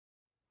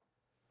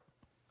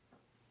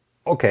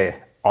Okay,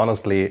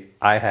 honestly,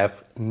 I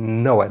have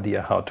no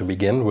idea how to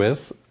begin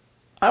with.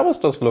 I was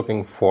just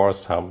looking for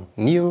some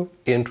new,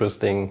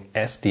 interesting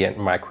SD and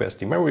micro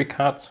SD memory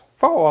cards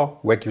for our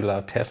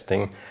regular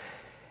testing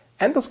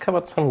and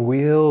discovered some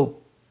real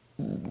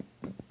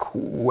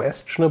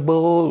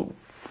questionable,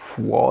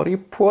 fraudy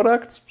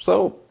products,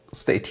 so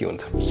stay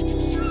tuned.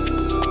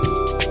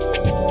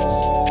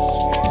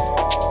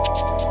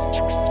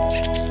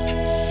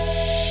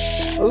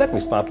 Let me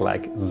start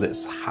like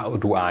this. How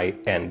do I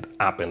end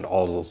up in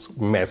all this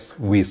mess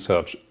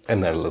research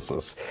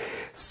analysis?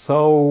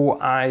 So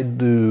I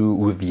do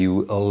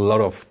review a lot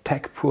of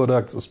tech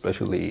products,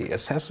 especially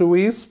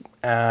accessories,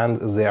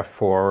 and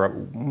therefore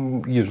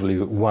usually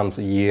once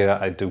a year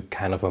I do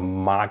kind of a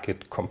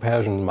market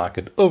comparison,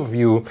 market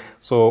overview.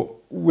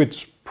 So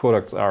which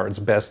products are its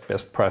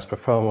best price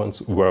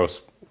performance,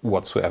 worst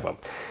whatsoever.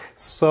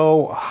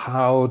 So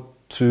how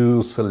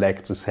to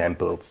select the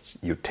samples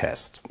you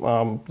test.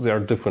 There are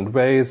different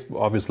ways.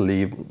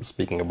 Obviously,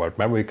 speaking about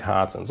memory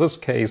cards in this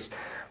case,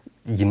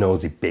 you know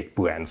the big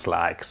brands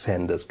like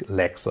SanDisk,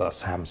 Lexa,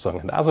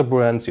 Samsung and other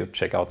brands. You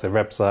check out their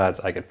websites,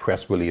 I get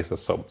press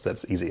releases, so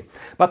that's easy.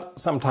 But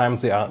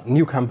sometimes there are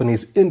new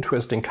companies,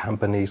 interesting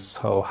companies,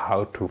 so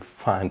how to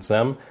find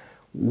them?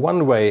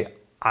 One way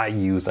I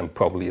use, and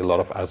probably a lot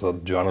of other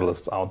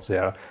journalists out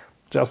there,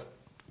 just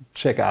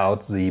check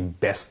out the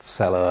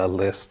bestseller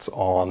lists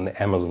on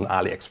Amazon,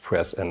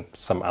 AliExpress and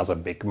some other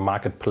big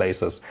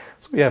marketplaces,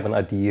 so you have an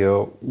idea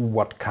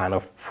what kind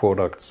of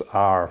products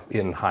are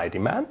in high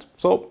demand.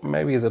 So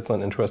maybe that's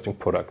an interesting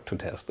product to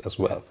test as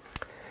well.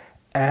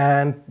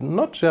 And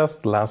not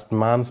just last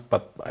month,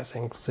 but I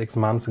think 6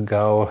 months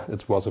ago,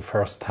 it was the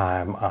first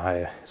time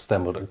I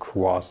stumbled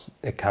across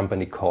a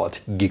company called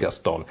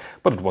Gigastone.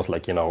 But it was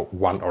like, you know,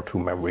 1 or 2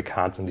 memory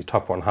cards in the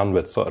top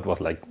 100. So it was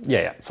like,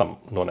 yeah, some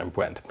no-name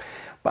brand.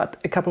 But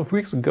a couple of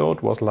weeks ago,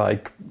 it was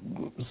like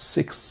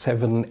 6,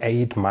 7,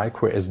 8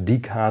 micro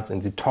SD cards in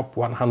the top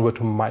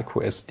 100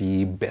 micro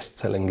SD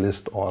best-selling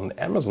list on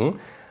Amazon.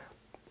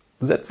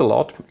 That's a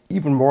lot,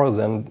 even more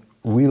than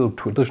real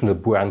traditional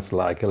brands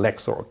like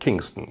Lexa or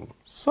Kingston.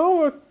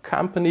 So a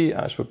company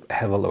I should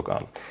have a look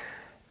on.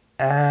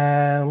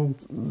 And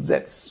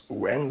that's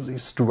when the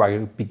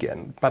struggle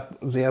began. But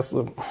there's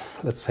a,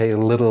 let's say, a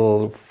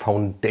little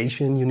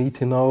foundation you need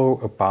to know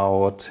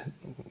about,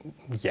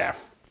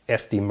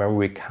 SD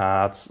memory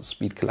cards,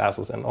 speed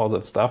classes and all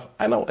that stuff.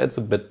 I know it's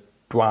a bit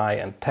dry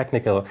and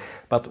technical,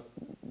 but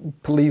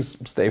please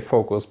stay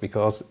focused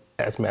because,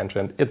 as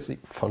mentioned, it's the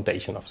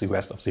foundation of the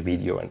rest of the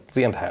video and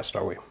the entire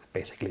story,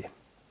 basically.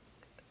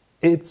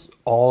 It's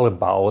all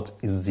about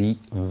the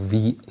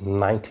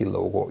V90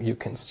 logo you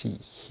can see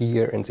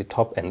here in the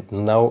top, and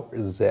no,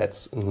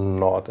 that's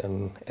not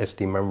an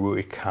SD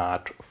memory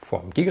card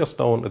from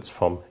Gigastone, it's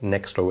from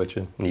Next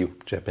Origin, new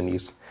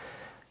Japanese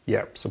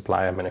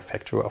supplier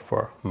manufacturer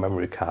for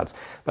memory cards,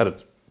 but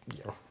it's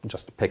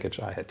just a package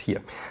I had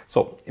here.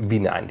 So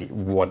V90,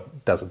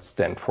 what does it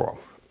stand for?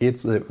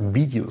 It's a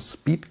video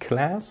speed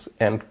class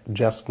and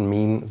just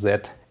means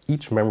that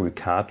each memory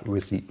card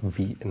with the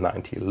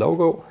V90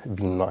 logo,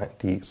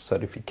 V90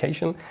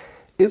 certification,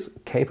 is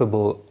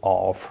capable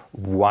of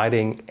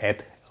writing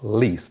at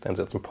least, and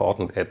that's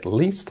important, at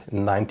least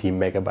 90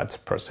 megabytes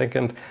per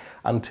second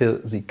until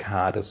the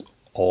card is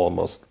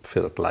almost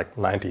filled, like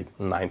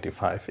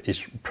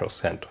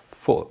 90-95%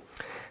 full.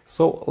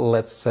 So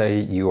let's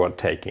say you are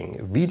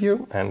taking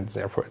video and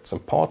therefore it's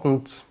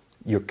important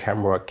your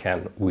camera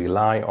can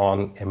rely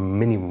on a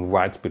minimum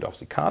write speed of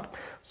the card.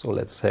 So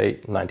let's say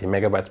 90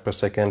 megabytes per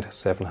second,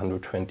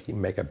 720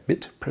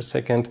 megabit per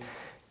second.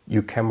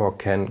 Your camera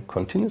can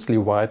continuously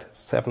write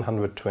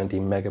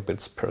 720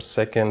 megabits per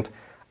second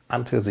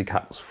until the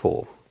card is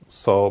full.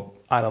 So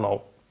I don't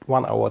know,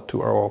 1 hour,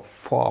 2 hour,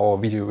 4 hour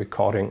video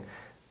recording,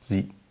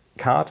 the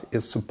card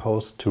is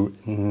supposed to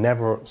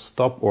never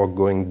stop or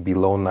going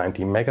below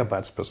 90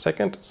 megabytes per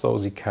second, so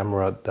the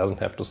camera doesn't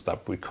have to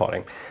stop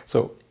recording.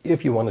 So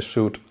if you want to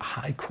shoot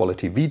high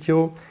quality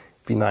video,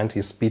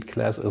 V90 speed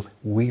class is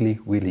really,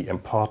 really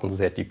important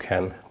that you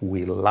can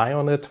rely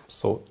on it,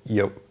 so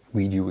your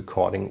video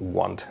recording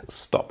won't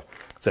stop.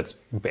 That's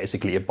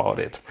basically about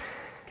it.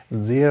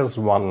 There's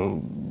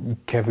one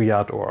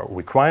caveat or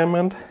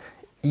requirement.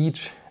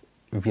 Each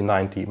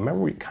V90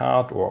 memory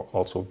card or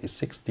also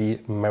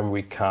V60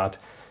 memory card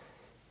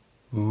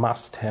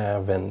must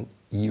have an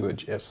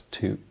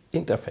UHS-II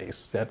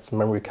interface. That's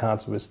memory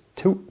cards with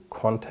 2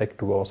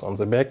 contact rows on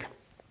the back.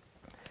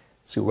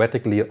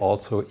 Theoretically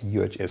also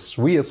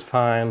UHS-III is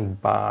fine,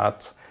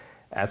 but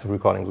as of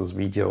recording this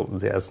video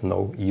there's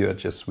no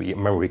UHS-III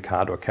memory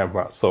card or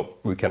camera, so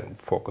we can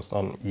focus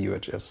on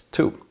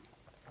UHS-II.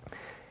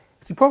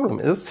 The problem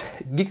is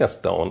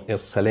Gigastone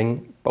is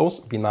selling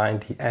both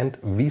V90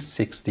 and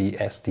V60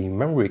 SD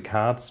memory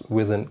cards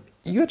with an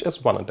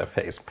UHS-I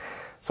interface.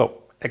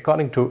 So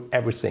according to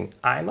everything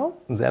I know,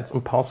 that's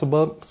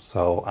impossible.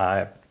 So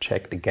I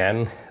checked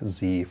again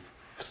the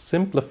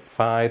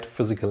simplified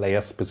physical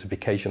layer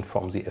specification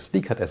from the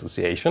SD card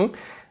association.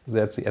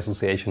 That's the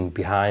association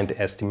behind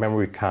SD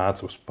memory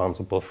cards,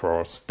 responsible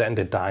for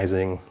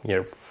standardizing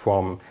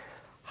from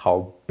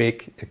how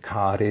big a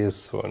card is,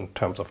 so in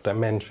terms of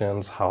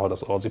dimensions, how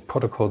does all the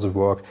protocols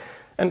work,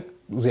 and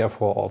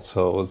therefore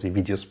also the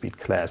video speed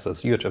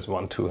classes,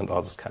 UHS-I, 2, and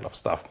all this kind of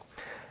stuff.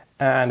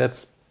 And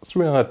it's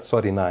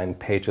 339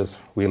 pages,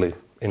 really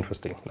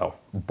interesting,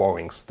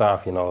 boring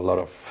stuff, a lot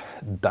of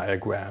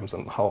diagrams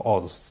and how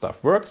all this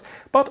stuff works,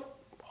 but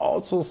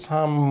also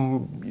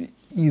some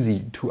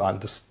easy to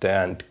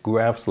understand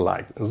graphs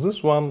like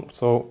this one,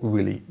 so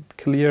really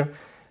clear.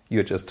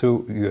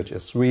 UHS-2,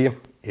 UHS-3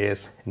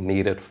 is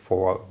needed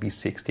for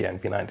V60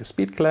 and V90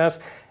 speed class.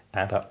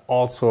 And I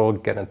also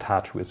get in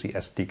touch with the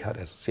SD card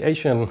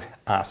association,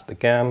 asked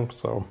again,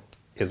 so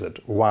is it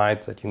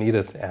right that you need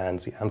it? And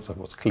the answer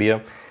was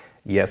clear.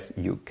 Yes,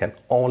 you can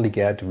only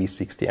get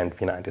V60 and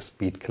V90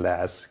 speed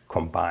class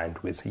combined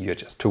with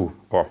UHS-2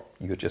 or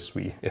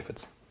UHS-3 if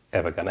it's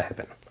ever gonna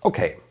happen.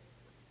 Okay,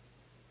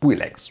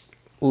 relax,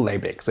 lay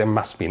back, there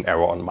must be an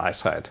error on my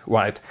side,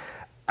 right?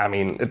 I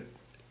mean,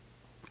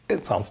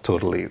 it sounds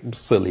totally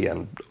silly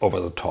and over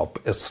the top.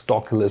 A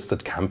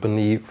stock-listed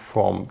company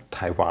from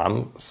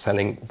Taiwan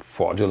selling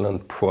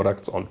fraudulent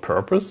products on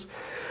purpose?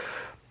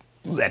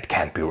 That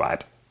can't be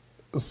right.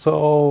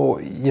 So,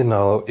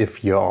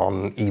 if you're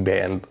on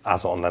eBay and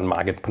other online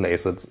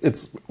marketplaces,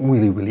 it's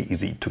really, really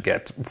easy to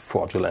get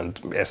fraudulent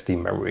SD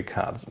memory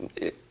cards.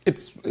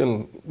 It's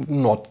a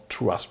not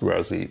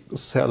trustworthy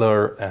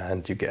seller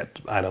and you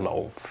get,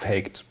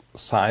 faked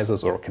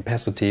sizes or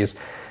capacities,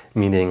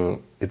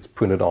 meaning it's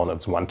printed on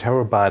it's 1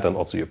 terabyte and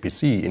also your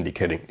PC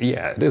indicating,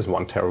 yeah, it is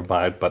 1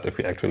 terabyte, but if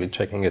you're actually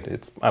checking it,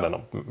 it's,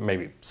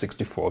 maybe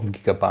 64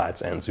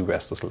 gigabytes and the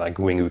rest is like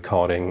ring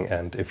recording.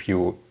 And if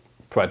you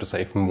try to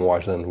save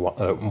more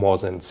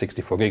than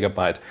 64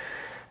 gigabyte,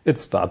 it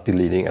starts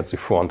deleting at the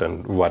front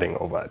and writing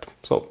over it.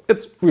 So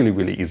it's really,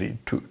 really easy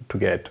to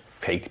get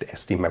faked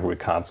SD memory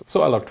cards.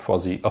 So I looked for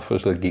the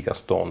official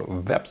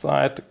Gigastone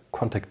website,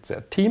 contacted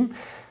their team,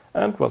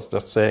 and was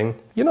just saying,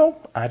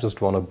 I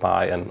just want to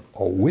buy an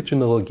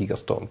original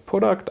Gigastone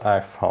product.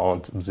 I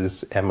found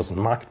this Amazon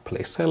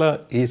Marketplace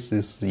seller. Is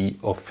this the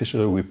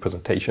official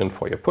representation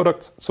for your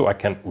products? So I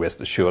can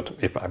rest assured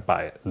if I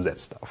buy that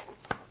stuff.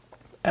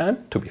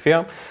 And to be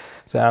fair,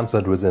 they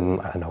answered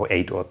within,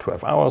 8 or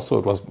 12 hours, so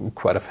it was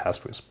quite a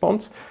fast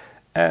response.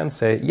 And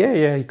say,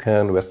 yeah, you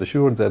can rest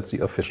assured that's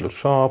the official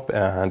shop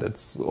and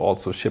it's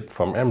also shipped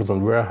from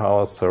Amazon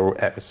warehouse, so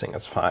everything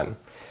is fine.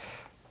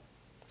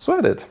 So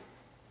I did.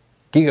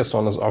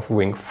 Gigastone is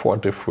offering 4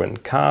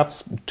 different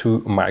cards, 2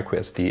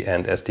 microSD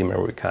and SD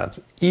memory cards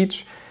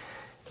each,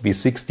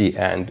 V60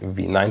 and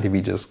V90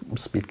 video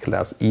speed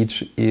class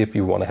each. If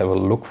you want to have a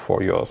look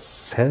for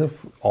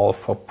yourself, all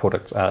 4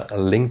 products are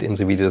linked in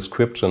the video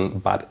description,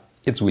 but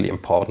it's really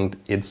important.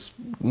 It's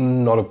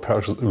not a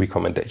purchase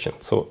recommendation.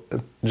 So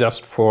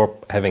just for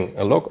having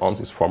a look on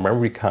these 4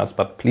 memory cards,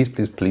 but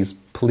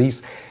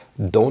please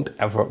don't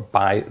ever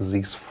buy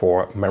these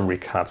 4 memory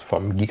cards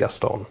from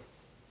Gigastone.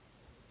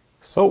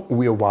 So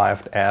we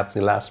arrived at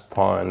the last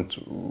point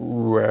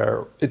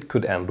where it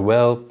could end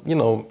well.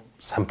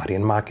 Somebody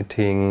in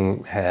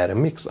marketing had a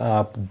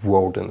mix-up,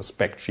 wrote in a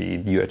spec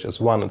sheet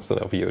UHS-I instead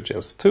of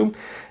UHS-2,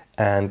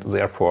 and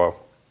therefore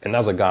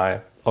another guy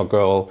or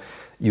girl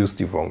used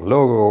the wrong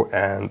logo,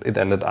 and it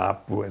ended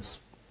up with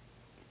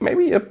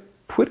maybe a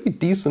pretty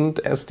decent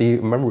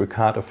SD memory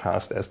card, a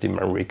fast SD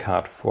memory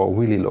card for a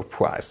really low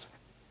price.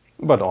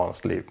 But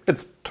honestly,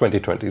 it's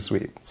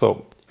 2023,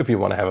 so if you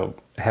want to have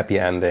a happy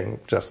ending,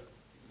 just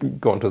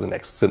go into the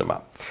next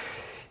cinema.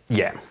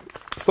 Yeah,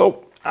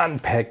 so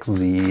unpack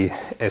the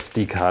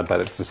SD card,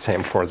 but it's the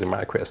same for the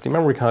micro SD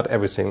memory card.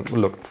 Everything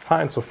looked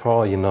fine so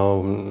far,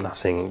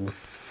 nothing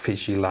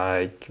fishy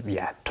like,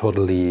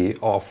 totally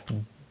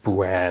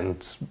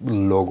off-brand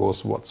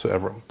logos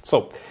whatsoever.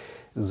 So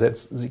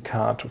that's the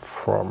card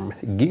from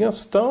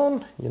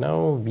Gigastone,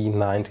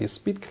 V90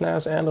 speed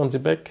class, and on the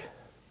back,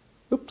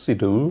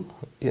 oopsie-doo,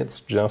 it's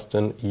just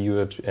an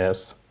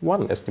UHS-I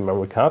SD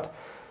memory card.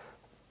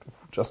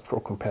 Just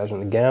for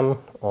comparison again,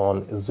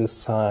 on this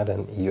side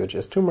an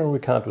UHS-2 memory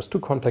card with 2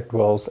 contact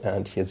rows,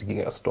 and here's a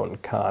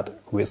Gigastone card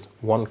with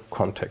 1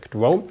 contact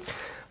row.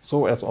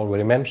 So as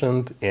already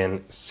mentioned, in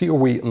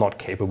theory not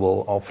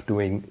capable of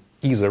doing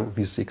either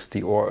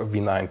V60 or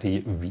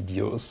V90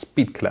 video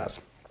speed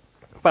class.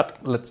 But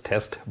let's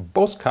test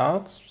both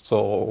cards,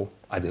 so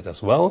I did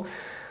as well.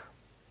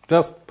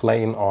 Just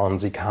playing on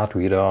the card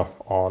reader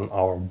on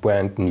our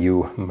brand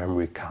new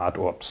memory card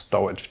or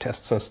storage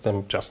test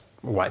system just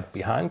right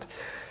behind.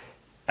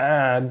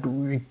 And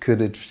we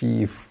could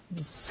achieve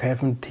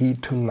 70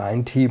 to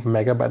 90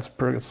 megabytes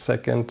per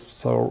second,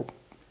 so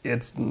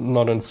it's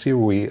not in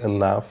theory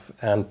enough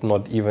and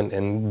not even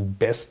in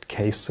best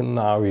case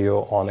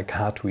scenario on a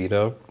card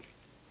reader.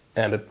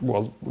 And it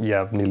was,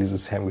 nearly the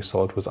same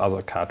result with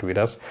other card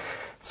readers.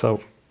 So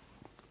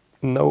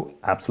no,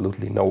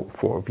 absolutely no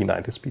for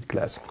V90 speed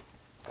class.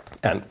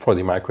 And for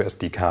the micro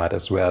SD card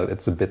as well,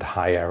 it's a bit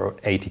higher,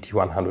 80 to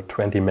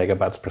 120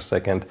 megabytes per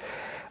second,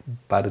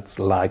 but it's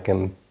like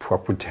a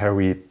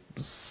proprietary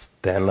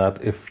standard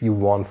if you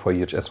want for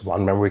UHS-I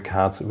memory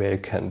cards, where you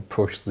can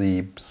push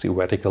the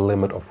theoretical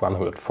limit of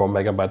 104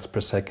 megabytes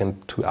per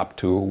second to up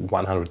to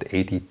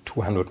 180,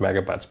 200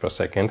 megabytes per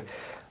second.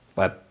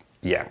 But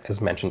yeah, as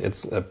mentioned,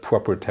 it's a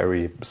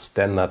proprietary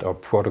standard or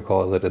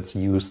protocol that it's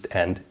used,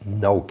 and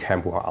no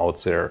camera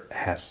out there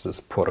has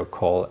this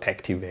protocol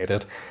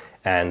activated.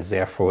 And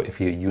therefore, if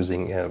you're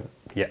using a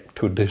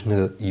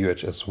traditional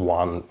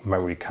UHS-I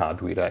memory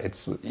card reader,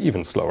 it's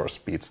even slower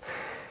speeds.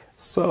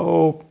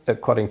 So,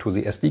 according to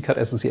the SD card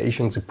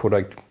association, the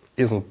product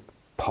isn't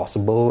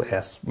possible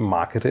as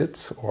marketed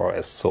or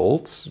as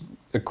sold.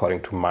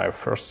 According to my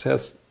first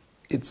test,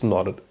 it's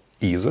not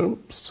either.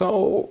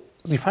 So,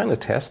 the final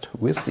test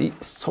with the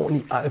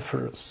Sony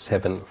Alpha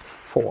 7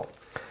 IV.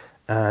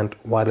 And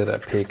why did I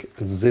pick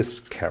this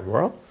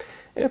camera?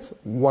 It's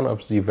one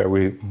of the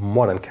very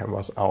modern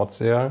cameras out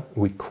there,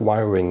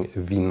 requiring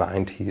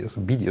V90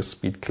 video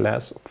speed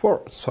class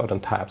for certain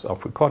types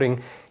of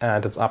recording,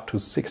 and it's up to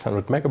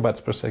 600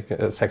 megabytes per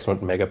second,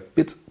 600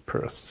 megabits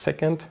per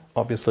second,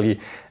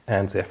 obviously,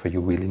 and therefore you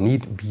really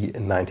need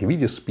V90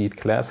 video speed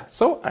class.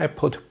 So I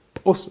put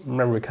both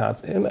memory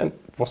cards in and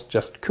was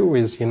just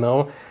curious,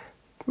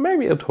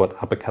 maybe it would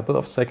up a couple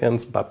of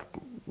seconds, but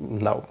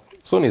no.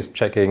 Sony is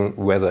checking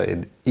whether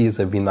it is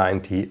a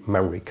V90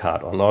 memory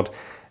card or not.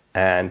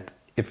 And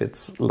if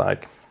it's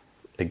like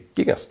a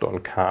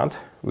Gigastone card,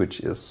 which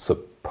is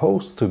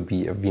supposed to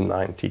be a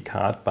V90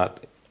 card,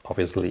 but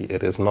obviously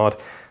it is not,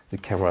 the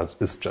camera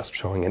is just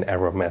showing an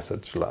error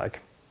message like,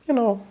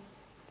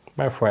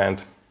 my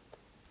friend,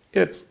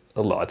 it's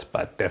a lot,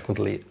 but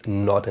definitely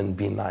not a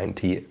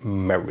V90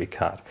 memory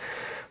card.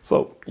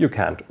 So you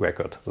can't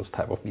record this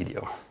type of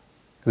video.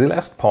 The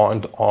last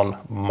point on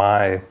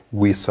my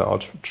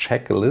research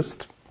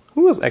checklist: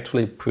 who is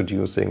actually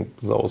producing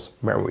those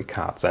memory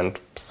cards? And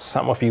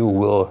some of you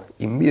will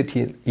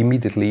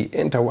immediately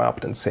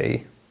interrupt and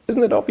say,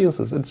 isn't it obvious?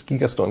 It's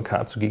Gigastone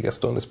cards, so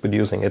Gigastone is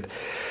producing it.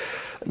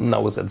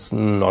 No, that's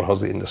not how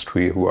the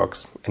industry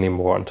works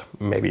anymore, and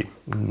maybe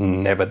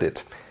never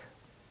did.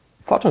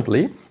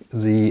 Fortunately,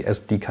 the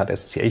SD card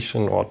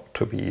association, or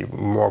to be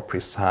more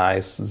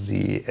precise,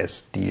 the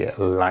SD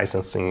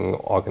licensing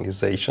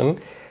organization,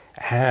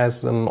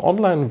 has an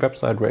online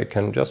website where you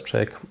can just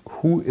check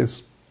who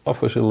is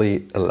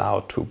officially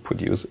allowed to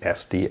produce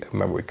SD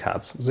memory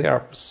cards. There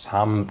are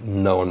some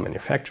known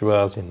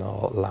manufacturers,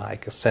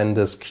 like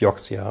SanDisk,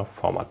 Kioxia,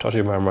 former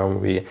Toshiba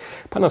Memory,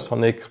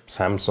 Panasonic,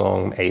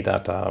 Samsung,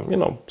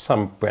 ADATA,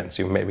 some brands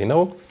you maybe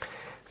know.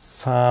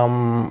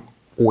 Some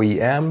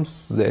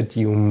OEMs that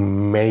you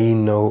may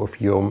know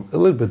if you're a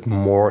little bit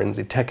more in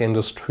the tech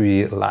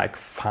industry, like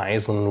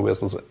Phison,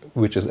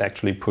 which is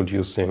actually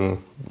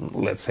producing,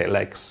 let's say,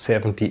 like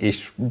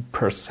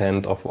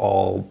 70-ish% of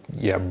all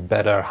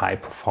better high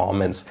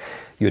performance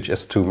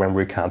UHS-II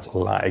memory cards,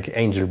 like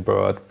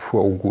Angelbird,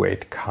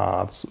 Pro-grade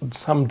cards,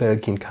 some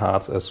Delkin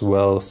cards as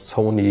well.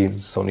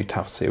 Sony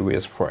Tough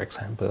series, for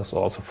example, is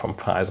also from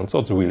Phison, so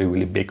it's a really,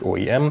 really big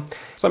OEM.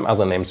 Some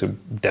other names you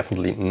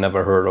definitely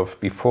never heard of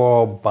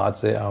before,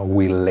 but they are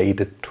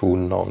related to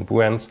known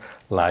brands,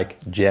 like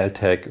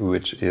Geltec,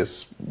 which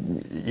is,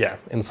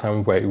 in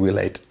some way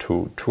related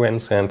to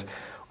Transcend,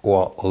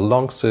 or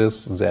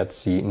Longsys,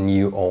 that's the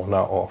new owner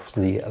of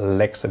the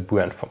Lexa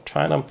brand from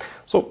China.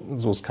 So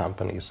those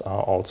companies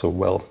are also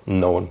well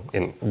known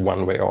in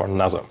one way or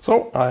another.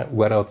 So I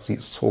read out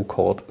the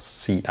so-called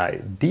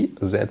CID,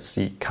 that's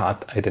the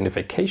card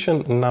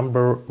identification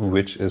number,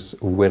 which is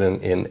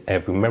written in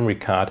every memory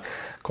card,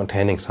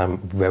 containing some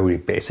very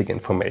basic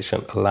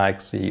information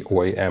like the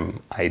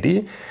OEM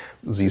ID,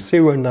 the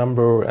serial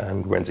number,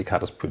 and when the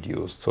card is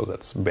produced. So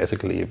that's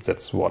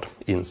what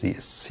in the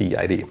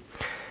CID.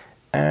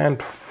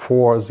 And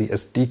for the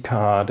SD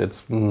card,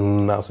 it's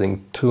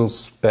nothing too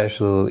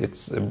special.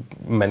 It's a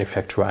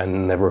manufacturer I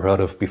never heard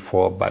of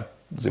before, but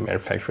the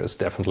manufacturer is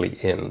definitely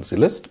in the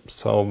list,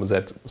 so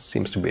that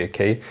seems to be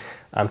okay.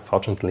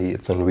 Unfortunately,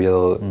 it's a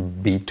real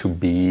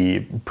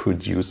B2B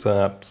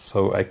producer,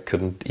 so I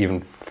couldn't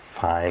even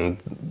find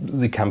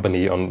the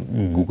company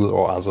on Google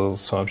or other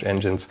search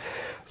engines.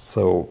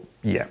 So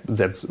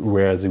that's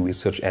where the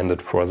research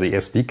ended for the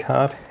SD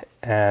card.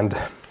 And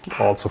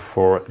also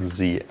for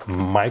the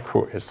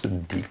micro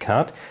SD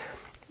card,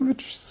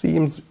 which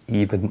seems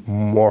even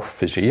more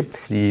fishy.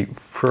 The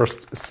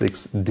first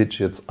 6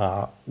 digits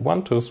are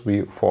 1, 2,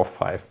 3, 4,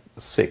 5,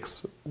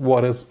 6.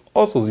 What is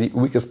also the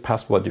weakest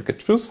password you could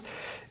choose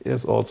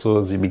is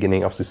also the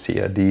beginning of the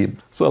CID.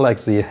 So like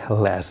the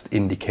last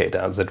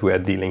indicator that we are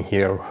dealing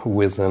here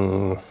with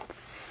a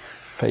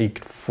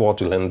fake,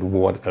 fraudulent,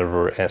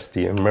 whatever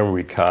SD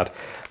memory card.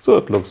 So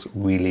it looks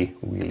really,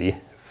 really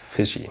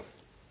fishy.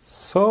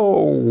 So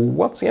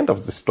what's the end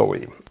of the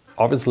story?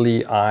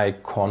 Obviously, I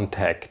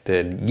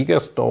contacted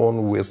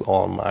Gigastone with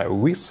all my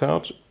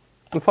research.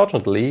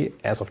 Unfortunately,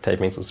 as of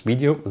taping this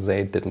video,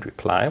 they didn't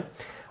reply.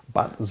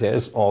 but there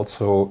is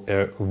also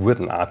a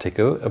written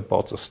article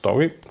about the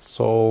story.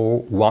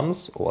 So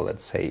once, or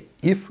let's say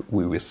if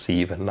we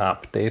receive an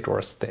update or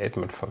a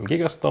statement from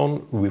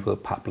Gigastone, we will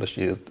publish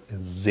it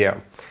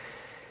there.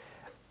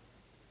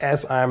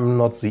 As I'm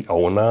not the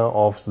owner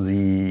of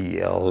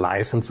the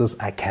licenses,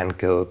 I can't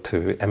go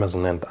to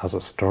Amazon and other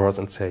stores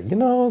and say, you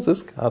know,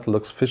 this card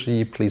looks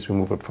fishy, please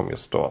remove it from your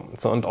store.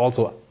 So, and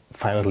also,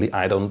 finally,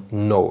 I don't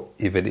know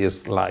if it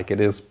is like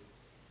it is,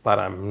 but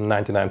I'm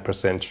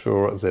 99%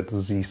 sure that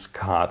these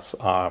cards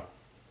are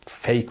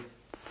fake,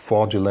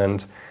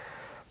 fraudulent.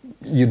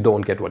 You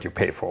don't get what you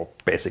pay for,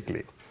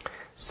 basically.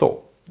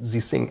 So, the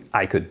thing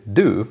I could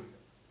do,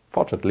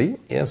 fortunately,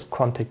 is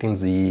contacting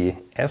the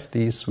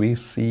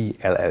SD3C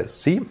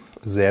LLC.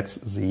 That's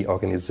the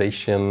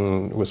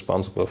organization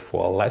responsible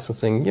for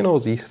licensing, you know,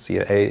 the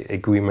CLA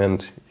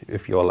agreement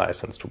if you're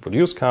licensed to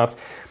produce cards.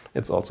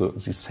 It's also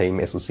the same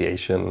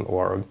association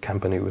or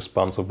company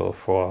responsible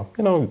for,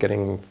 you know,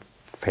 getting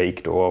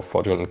faked or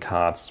fraudulent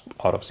cards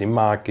out of the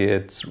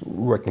market,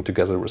 working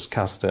together with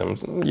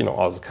customs, you know,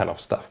 all that kind of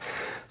stuff.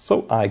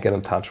 So I get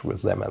in touch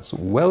with them as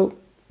well,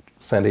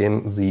 send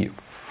in the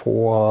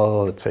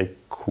 4, let's say,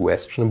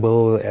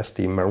 questionable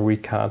SD memory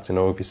cards, you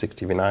know,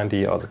 V60,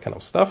 V90, all that kind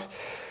of stuff.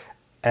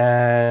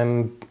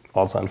 And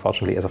also,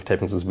 unfortunately, as of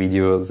taping this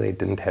video, they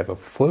didn't have a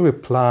full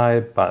reply,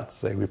 but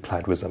they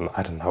replied within,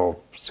 I don't know,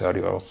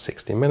 30 or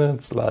 60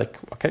 minutes, like,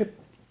 okay,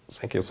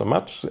 thank you so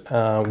much.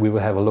 We will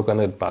have a look on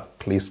it, but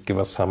please give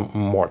us some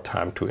more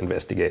time to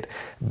investigate.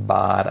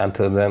 But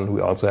until then, we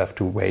also have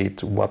to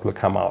wait what will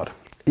come out.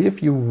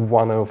 If you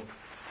want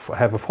to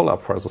have a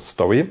follow-up for the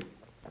story,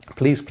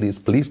 please, please,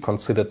 please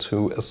consider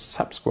to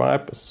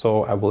subscribe,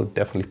 so I will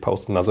definitely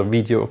post another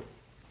video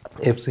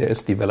if there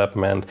is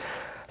development,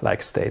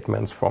 like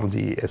statements from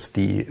the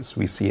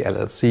SD3C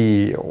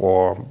LLC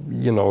or,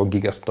 you know,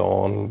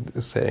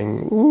 Gigastone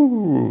saying,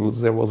 ooh,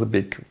 there was a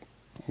big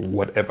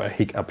whatever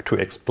hiccup to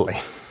explain,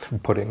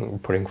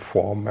 putting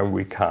 4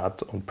 memory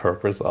cards on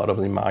purpose out of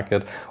the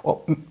market,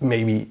 or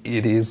maybe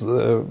it is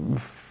a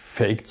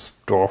faked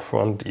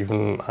storefront.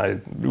 Even I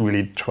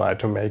really try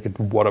to make it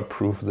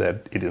waterproof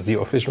that it is the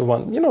official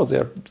one. You know,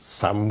 there are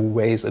some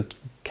ways it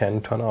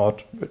can turn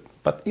out,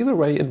 but either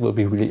way it will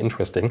be really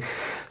interesting.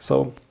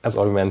 So as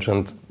already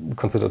mentioned,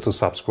 consider to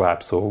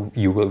subscribe so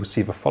you will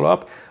receive a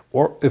follow-up,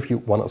 or if you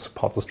want to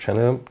support this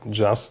channel,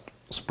 just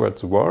spread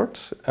the word.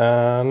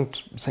 And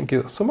thank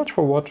you so much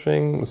for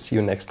watching. See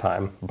you next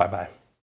time. Bye bye.